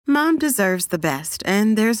Mom deserves the best,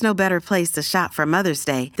 and there's no better place to shop for Mother's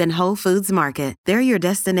Day than Whole Foods Market. They're your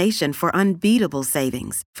destination for unbeatable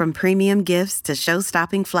savings, from premium gifts to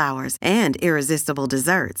show-stopping flowers and irresistible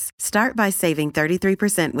desserts. Start by saving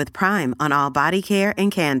 33% with Prime on all body care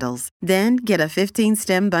and candles. Then get a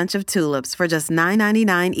 15-stem bunch of tulips for just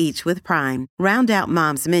 $9.99 each with Prime. Round out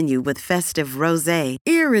Mom's menu with festive rosé,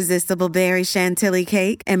 irresistible berry chantilly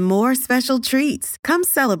cake, and more special treats. Come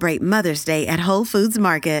celebrate Mother's Day at Whole Foods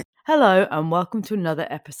Market. Hello and welcome to another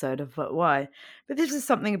episode of But Why? But this is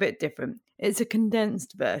something a bit different. It's a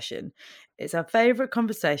condensed version. It's our favourite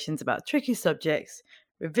conversations about tricky subjects,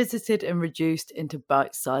 revisited and reduced into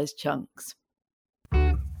bite-sized chunks.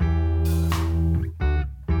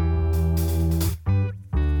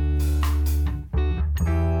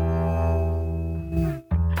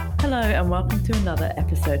 Hello and welcome to another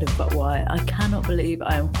episode of But Why? I cannot believe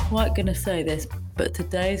I am quite going to say this, but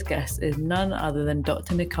today's guest is none other than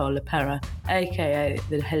Dr. Nicole LePera, aka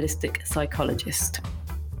the Holistic Psychologist.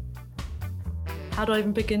 How do I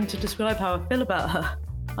even begin to describe how I feel about her?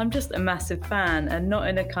 I'm just a massive fan, and not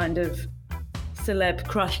in a kind of celeb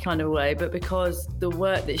crush kind of way, but because the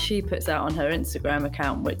work that she puts out on her Instagram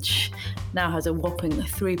account, which now has a whopping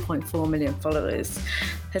 3.4 million followers,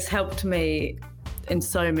 has helped me in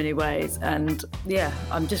so many ways, and yeah,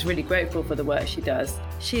 I'm just really grateful for the work she does.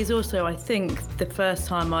 She's also, I think, the first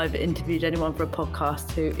time I've interviewed anyone for a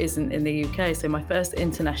podcast who isn't in the UK, so my first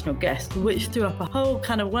international guest, which threw up a whole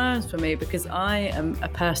can of worms for me because I am a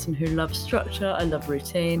person who loves structure, I love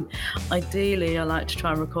routine. Ideally, I like to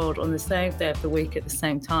try and record on the same day of the week at the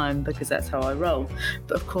same time because that's how I roll.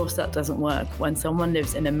 But of course that doesn't work when someone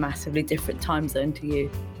lives in a massively different time zone to you.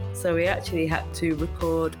 So we actually had to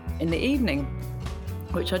record in the evening,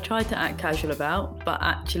 which I tried to act casual about, but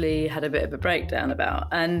actually had a bit of a breakdown about.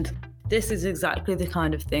 And this is exactly the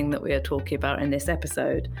kind of thing that we are talking about in this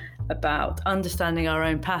episode, about understanding our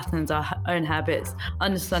own patterns, our own habits,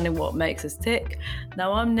 understanding what makes us tick.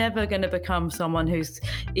 Now, I'm never going to become someone who's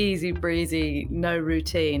easy breezy, no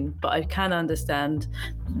routine, but I can understand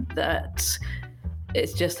that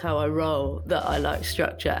it's just how I roll, that I like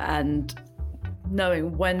structure and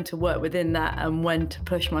knowing when to work within that and when to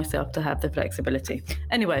push myself to have the flexibility.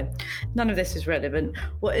 Anyway, none of this is relevant.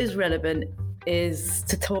 What is relevant is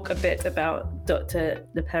to talk a bit about Dr.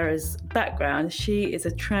 LePera's background. She is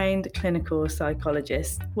a trained clinical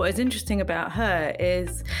psychologist. What is interesting about her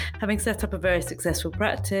is having set up a very successful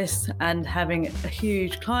practice and having a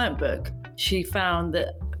huge client book, she found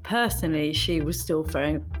that personally, she was still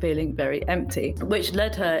feeling very empty, which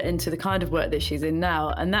led her into the kind of work that she's in now.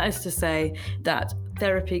 And that is to say that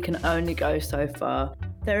therapy can only go so far.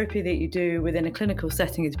 Therapy that you do within a clinical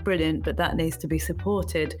setting is brilliant, but that needs to be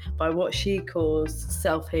supported by what she calls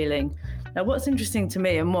self-healing. Now, what's interesting to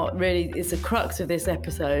me and what really is the crux of this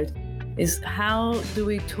episode is how do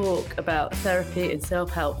we talk about therapy and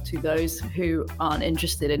self-help to those who aren't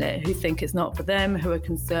interested in it, who think it's not for them, who are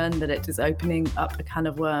concerned that it is opening up a can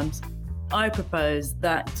of worms. I propose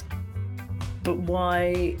that, but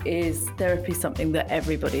why is therapy something that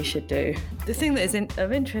everybody should do? The thing that is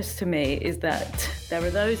of interest to me is that there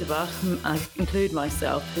are those of us, I include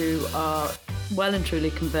myself, who are well and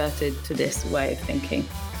truly converted to this way of thinking.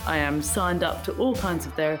 I am signed up to all kinds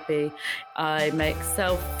of therapy. I make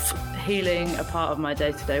self-healing a part of my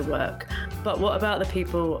day-to-day work. But what about the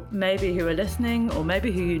people maybe who are listening or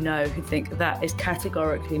maybe who you know who think that is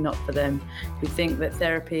categorically not for them, who think that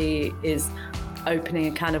therapy is opening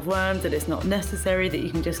a can of worms, that it's not necessary, that you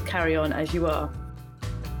can just carry on as you are?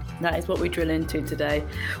 That is what we drill into today.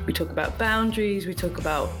 We talk about boundaries, we talk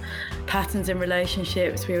about patterns in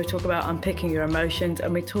relationships, we talk about unpicking your emotions,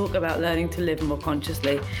 and we talk about learning to live more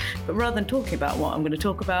consciously. But rather than talking about what I'm going to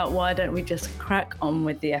talk about, why don't we just crack on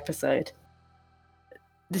with the episode?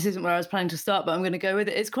 This isn't where I was planning to start, but I'm going to go with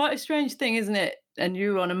it. It's quite a strange thing, isn't it? And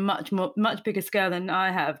you're on a much bigger scale than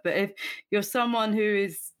I have. But if you're someone who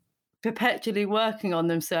is perpetually working on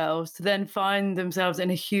themselves to then find themselves in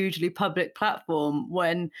a hugely public platform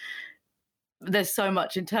when there's so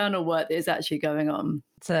much internal work that is actually going on.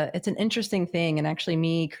 It's an interesting thing. And actually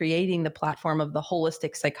me creating the platform of the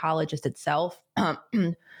Holistic Psychologist itself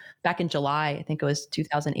back in July, I think it was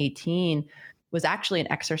 2018, was actually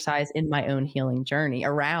an exercise in my own healing journey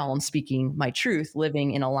around speaking my truth,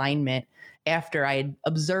 living in alignment, after I had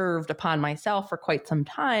observed upon myself for quite some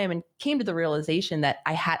time and came to the realization that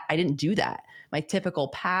I didn't do that. My typical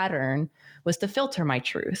pattern was to filter my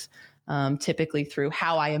truth, typically through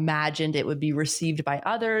how I imagined it would be received by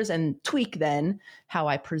others, and tweak then how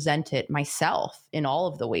I present it myself in all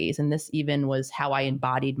of the ways. And this even was how I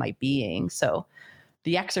embodied my being. So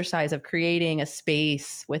the exercise of creating a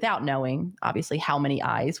space without knowing, obviously, how many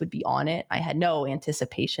eyes would be on it. I had no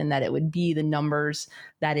anticipation that it would be the numbers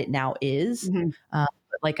that it now is. But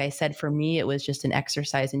like I said, for me, it was just an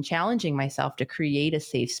exercise in challenging myself to create a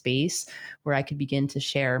safe space where I could begin to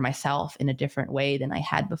share myself in a different way than I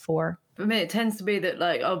had before. For me, it tends to be that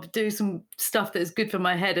like I'll do some stuff that is good for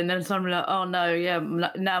my head, and then suddenly like, oh no, yeah,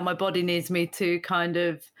 now my body needs me to kind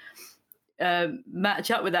of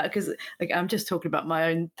match up with that, because like, I'm just talking about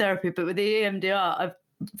my own therapy, but with the EMDR, I've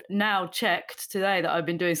now checked today that I've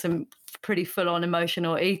been doing some pretty full-on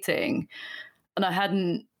emotional eating, and I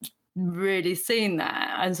hadn't really seen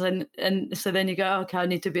that. And so then you go, okay, I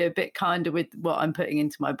need to be a bit kinder with what I'm putting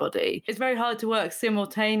into my body. It's very hard to work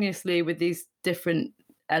simultaneously with these different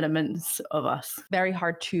elements of us. Very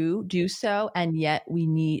hard to do so. And yet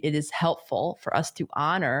it is helpful for us to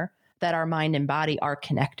honor that our mind and body are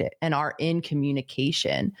connected and are in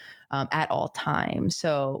communication at all times.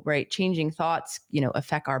 So, right, changing thoughts,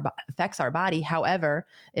 affects our body. However,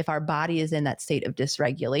 if our body is in that state of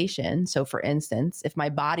dysregulation, so for instance, if my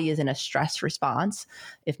body is in a stress response,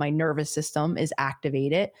 if my nervous system is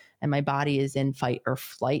activated and my body is in fight or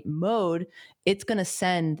flight mode, it's going to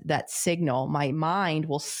send that signal. My mind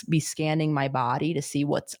will be scanning my body to see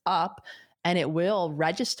what's up, and it will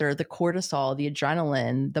register the cortisol, the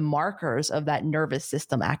adrenaline, the markers of that nervous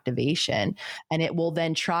system activation. And it will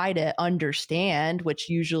then try to understand, which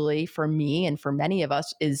usually for me and for many of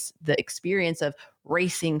us is the experience of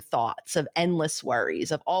racing thoughts, of endless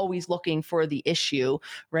worries, of always looking for the issue,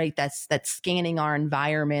 right? That's scanning our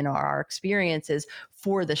environment or our experiences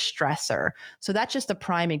for the stressor. So that's just a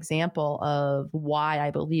prime example of why I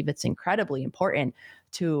believe it's incredibly important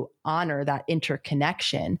to honor that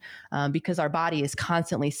interconnection, because our body is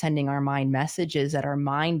constantly sending our mind messages that our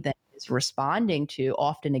mind then is responding to,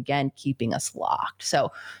 often again, keeping us locked.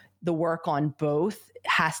 So the work on both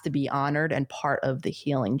has to be honored and part of the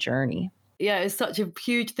healing journey. Yeah, it's such a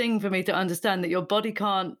huge thing for me to understand that your body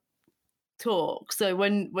can't talk. So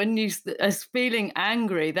when you are feeling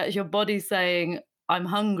angry, that's your body saying, I'm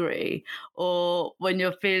hungry. Or when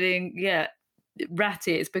you're feeling,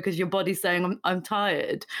 ratty, it's because your body's saying I'm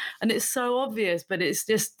tired. And it's so obvious, but it's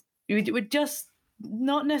just we're just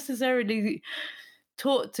not necessarily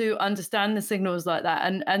taught to understand the signals like that,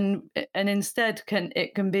 and instead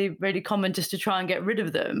it can be really common just to try and get rid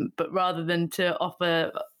of them, but rather than to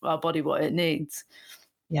offer our body what it needs.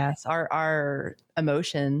 Yes, our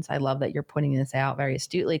emotions, I love that you're pointing this out very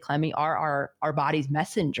astutely, Clemmy, are our body's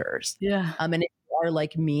messengers. Yeah. And if you are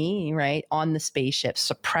like me, right, on the spaceship,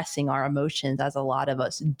 suppressing our emotions, as a lot of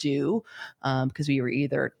us do, because we were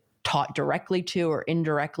either taught directly to or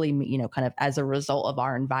indirectly, kind of as a result of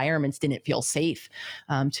our environments, didn't feel safe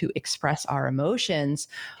to express our emotions.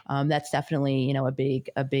 That's definitely,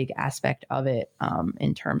 a big aspect of it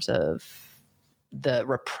in terms of the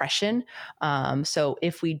repression. So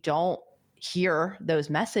if we don't hear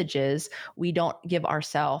those messages, we don't give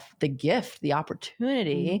ourselves the gift, the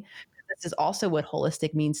opportunity. This is also what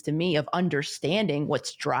holistic means to me, of understanding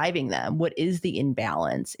what's driving them. What is the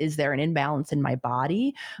imbalance? Is there an imbalance in my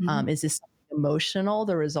body? Is this emotional,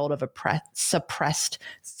 the result of suppressed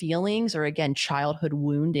feelings, or again, childhood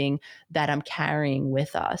wounding that I'm carrying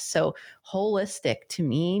with us? So holistic to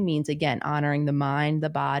me means, again, honoring the mind, the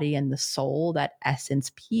body, and the soul, that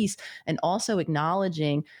essence piece, and also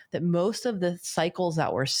acknowledging that most of the cycles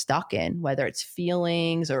that we're stuck in, whether it's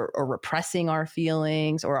feelings or repressing our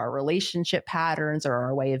feelings or our relationship patterns or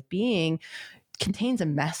our way of being, contains a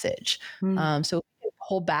message. So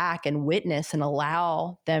hold back and witness and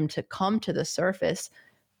allow them to come to the surface,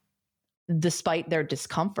 despite their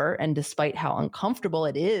discomfort and despite how uncomfortable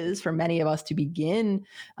it is for many of us to begin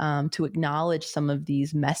to acknowledge some of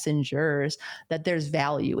these messengers, that there's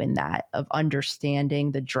value in that, of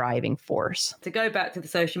understanding the driving force. To go back to the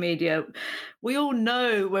social media, we all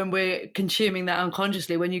know when we're consuming that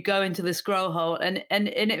unconsciously, when you go into the scroll hole and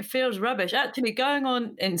it feels rubbish. Actually, going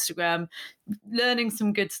on Instagram, learning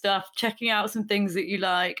some good stuff, checking out some things that you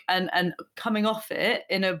like, and coming off it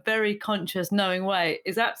in a very conscious, knowing way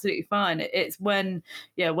is absolutely fine. It's when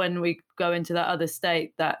we go into that other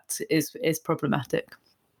state that is problematic.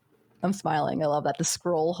 I'm smiling. I love that. The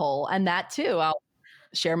scroll hole. And that too, I'll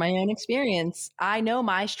share my own experience. I know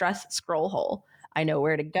my stress scroll hole. I know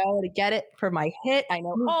where to go to get it for my hit. I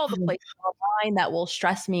know all the places online that will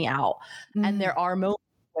stress me out. And there are moments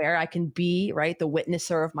where I can be, right, the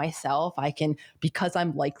witnesser of myself. I can, because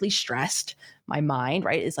I'm likely stressed, my mind,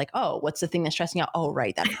 right, is like, oh, what's the thing that's stressing out? Oh,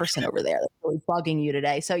 right, that person over there that's really bugging you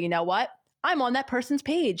today. So you know what? I'm on that person's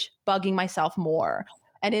page, bugging myself more.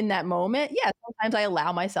 And in that moment, yeah, sometimes I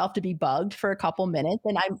allow myself to be bugged for a couple minutes,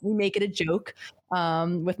 and we make it a joke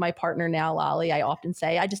with my partner now, Lolly. I often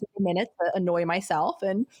say, I just need a minute to annoy myself,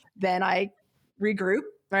 and then I regroup,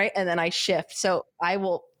 right? And then I shift. So I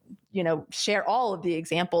will, share all of the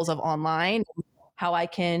examples of online, how I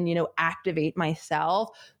can, activate myself.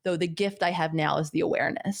 Though the gift I have now is the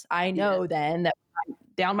awareness. I know then that I'm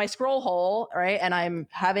down my scroll hole, right? And I'm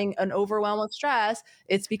having an overwhelm of stress.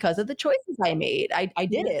 It's because of the choices I made. I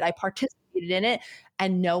did it. I participated in it.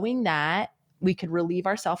 And knowing that we could relieve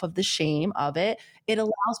ourselves of the shame of it, it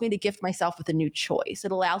allows me to gift myself with a new choice.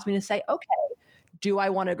 It allows me to say, okay, do I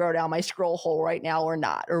want to go down my scroll hole right now or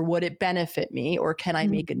not? Or would it benefit me? Or can I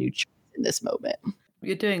make a new choice in this moment?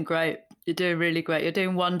 You're doing great. You're doing really great. You're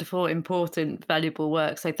doing wonderful, important, valuable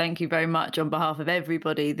work. So thank you very much on behalf of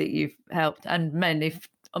everybody that you've helped, and mainly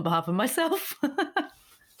on behalf of myself. Of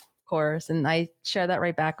course. And I share that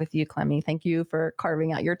right back with you, Clemmie. Thank you for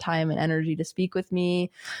carving out your time and energy to speak with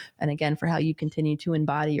me. And again, for how you continue to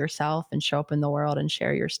embody yourself and show up in the world and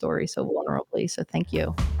share your story so vulnerably. So thank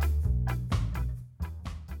you.